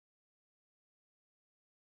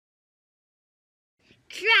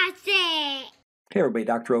Trust it! Hey everybody,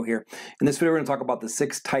 Dr. O here. In this video we're going to talk about the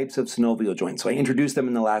 6 types of synovial joints. So I introduced them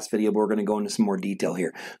in the last video, but we're going to go into some more detail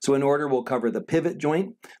here. So in order, we'll cover the pivot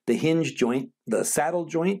joint, the hinge joint, the saddle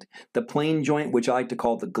joint, the plane joint, which I like to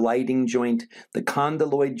call the gliding joint, the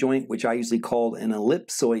condyloid joint, which I usually call an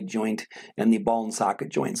ellipsoid joint, and the ball and socket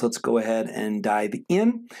joint. So let's go ahead and dive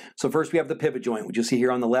in. So first we have the pivot joint, which you'll see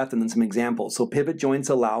here on the left, and then some examples. So pivot joints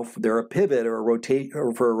allow for a pivot or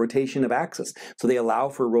for a rotation of axis. So they allow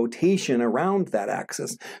for rotation around that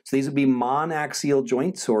axis. So these would be monaxial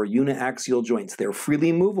joints or uniaxial joints. They're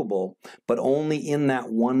freely movable, but only in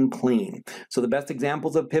that one plane. So the best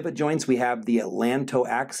examples of pivot joints, we have the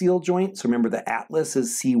atlantoaxial joint. So remember, the atlas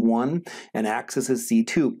is C1 and axis is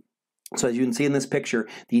C2. So as you can see in this picture,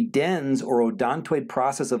 the dens or odontoid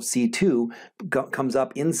process of C2 comes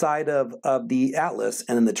up inside of the atlas,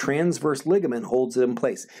 and then the transverse ligament holds it in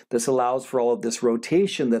place. This allows for all of this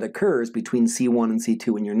rotation that occurs between C1 and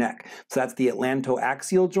C2 in your neck. So that's the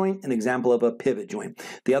atlantoaxial joint, an example of a pivot joint.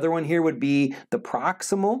 The other one here would be the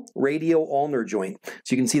proximal radio-ulnar joint.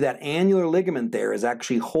 So you can see that annular ligament there is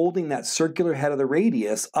actually holding that circular head of the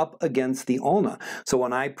radius up against the ulna. So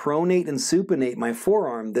when I pronate and supinate my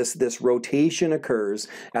forearm, this rotation occurs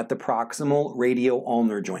at the proximal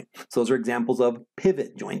radio-ulnar joint. So those are examples of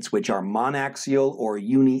pivot joints, which are monaxial or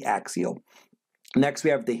uniaxial. Next, we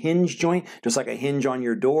have the hinge joint, just like a hinge on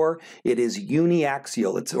your door. It is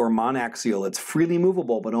uniaxial, or monaxial. It's freely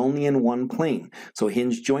movable, but only in one plane. So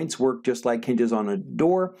hinge joints work just like hinges on a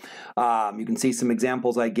door. You can see some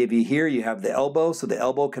examples I give you here. You have the elbow, so the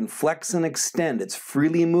elbow can flex and extend. It's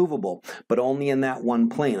freely movable, but only in that one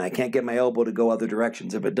plane. I can't get my elbow to go other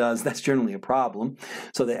directions. If it does, that's generally a problem.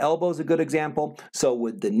 So the elbow is a good example. So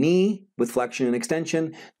with the knee, with flexion and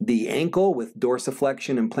extension, the ankle with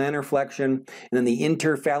dorsiflexion and plantar flexion, and then the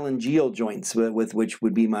interphalangeal joints, with which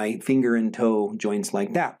would be my finger and toe joints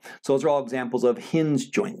like that. So those are all examples of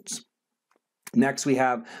hinge joints. Next, we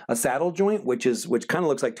have a saddle joint, which kind of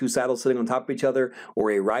looks like two saddles sitting on top of each other, or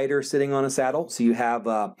a rider sitting on a saddle. So you have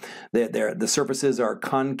the surfaces are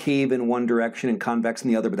concave in one direction and convex in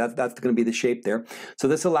the other, but that's going to be the shape there. So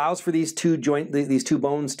this allows for these two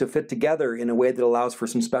bones to fit together in a way that allows for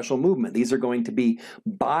some special movement. These are going to be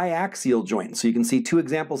biaxial joints. So you can see two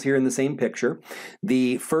examples here in the same picture.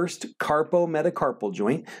 The first, carpometacarpal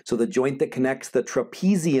joint, so the joint that connects the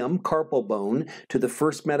trapezium carpal bone to the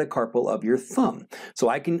first metacarpal of your thumb. So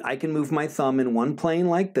I can move my thumb in one plane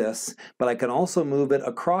like this, but I can also move it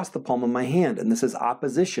across the palm of my hand, and this is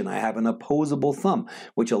opposition. I have an opposable thumb,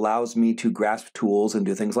 which allows me to grasp tools and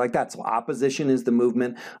do things like that. So opposition is the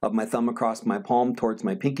movement of my thumb across my palm towards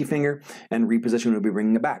my pinky finger, and reposition would be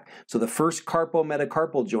bringing it back. So the first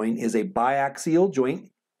carpometacarpal joint is a biaxial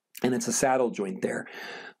joint, and it's a saddle joint there.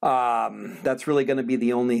 That's really going to be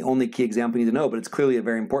the only key example you need to know, but it's clearly a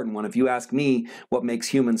very important one. If you ask me what makes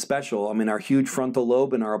humans special, I mean, our huge frontal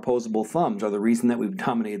lobe and our opposable thumbs are the reason that we've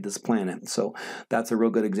dominated this planet. So that's a real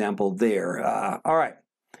good example there. All right.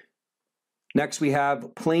 Next, we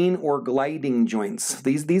have plane or gliding joints.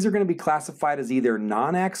 These are going to be classified as either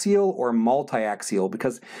non-axial or multi-axial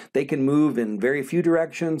because they can move in very few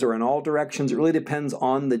directions or in all directions. It really depends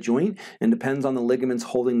on the joint and depends on the ligaments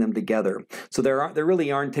holding them together. So there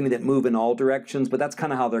really aren't any that move in all directions, but that's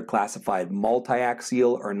kind of how they're classified,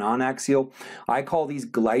 multi-axial or non-axial. I call these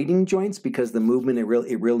gliding joints because the movement, it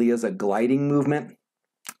really is a gliding movement.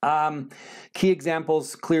 Key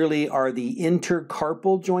examples clearly are the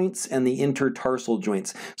intercarpal joints and the intertarsal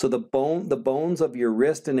joints. So the bones of your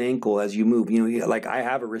wrist and ankle as you move, like I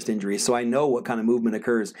have a wrist injury, so I know what kind of movement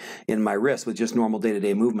occurs in my wrist with just normal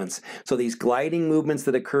day-to-day movements. So these gliding movements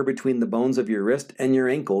that occur between the bones of your wrist and your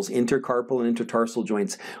ankles, intercarpal and intertarsal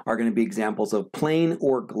joints, are going to be examples of plane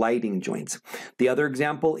or gliding joints. The other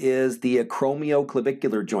example is the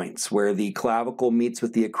acromioclavicular joints, where the clavicle meets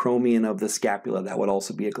with the acromion of the scapula. That would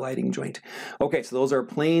also be a gliding joint. Okay, so those are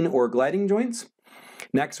plane or gliding joints.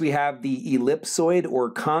 Next, we have the ellipsoid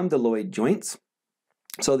or condyloid joints.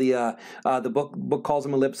 So the book calls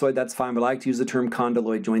them ellipsoid, that's fine, but I like to use the term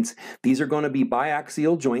condyloid joints. These are going to be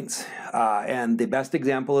biaxial joints, and the best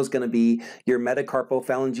example is going to be your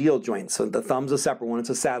metacarpophalangeal joint. So the thumb's a separate one, it's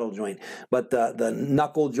a saddle joint, but the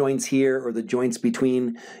knuckle joints here, or the joints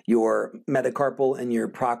between your metacarpal and your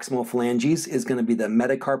proximal phalanges, is going to be the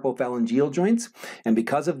metacarpophalangeal joints, and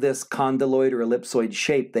because of this condyloid or ellipsoid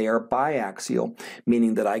shape, they are biaxial,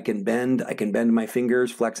 meaning that I can bend my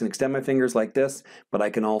fingers, flex and extend my fingers like this, but I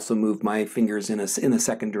I can also move my fingers in a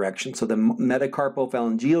second direction. So the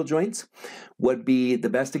metacarpophalangeal joints would be the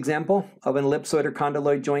best example of an ellipsoid or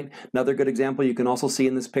condyloid joint. Another good example you can also see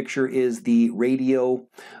in this picture is the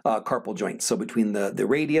radiocarpal joint. So between the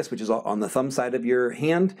radius, which is on the thumb side of your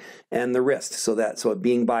hand, and the wrist. So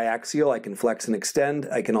being biaxial, I can flex and extend.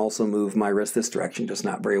 I can also move my wrist this direction, just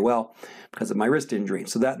not very well because of my wrist injury.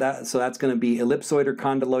 So that's going to be ellipsoid or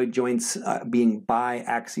condyloid joints being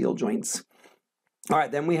biaxial joints. All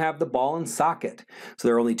right, then we have the ball and socket. So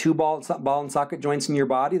there are only two ball and socket joints in your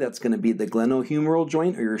body. That's going to be the glenohumeral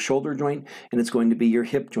joint or your shoulder joint, and it's going to be your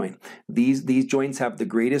hip joint. These joints have the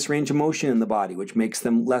greatest range of motion in the body, which makes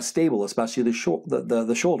them less stable, especially the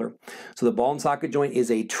shoulder. So the ball and socket joint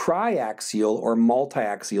is a triaxial or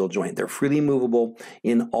multiaxial joint. They're freely movable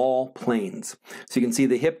in all planes. So you can see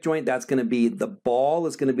the hip joint, that's going to be the ball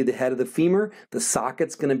is going to be the head of the femur. The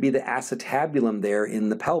socket's going to be the acetabulum there in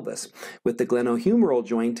the pelvis. With the glenohumeral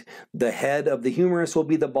joint, the head of the humerus will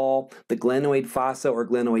be the ball. The glenoid fossa or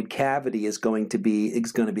glenoid cavity is going to be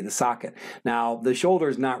the socket. Now, the shoulder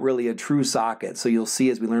is not really a true socket, so you'll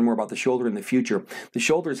see as we learn more about the shoulder in the future, the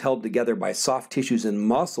shoulder is held together by soft tissues and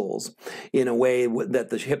muscles in a way that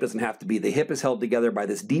the hip doesn't have to be. The hip is held together by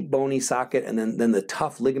this deep bony socket and then the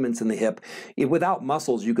tough ligaments in the hip. Without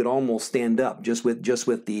muscles, you could almost stand up just with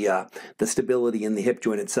the stability in the hip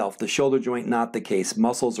joint itself. The shoulder joint, not the case.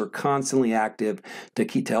 Muscles are constantly active to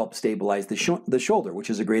help stabilize the shoulder, which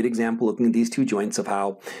is a great example looking at these two joints of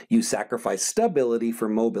how you sacrifice stability for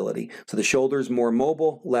mobility. So the shoulder is more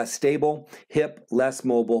mobile, less stable. Hip, less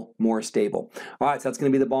mobile, more stable. All right, so that's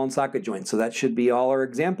going to be the ball and socket joint. So that should be all our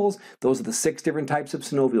examples. Those are the 6 different types of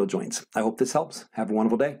synovial joints. I hope this helps. Have a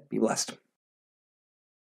wonderful day. Be blessed.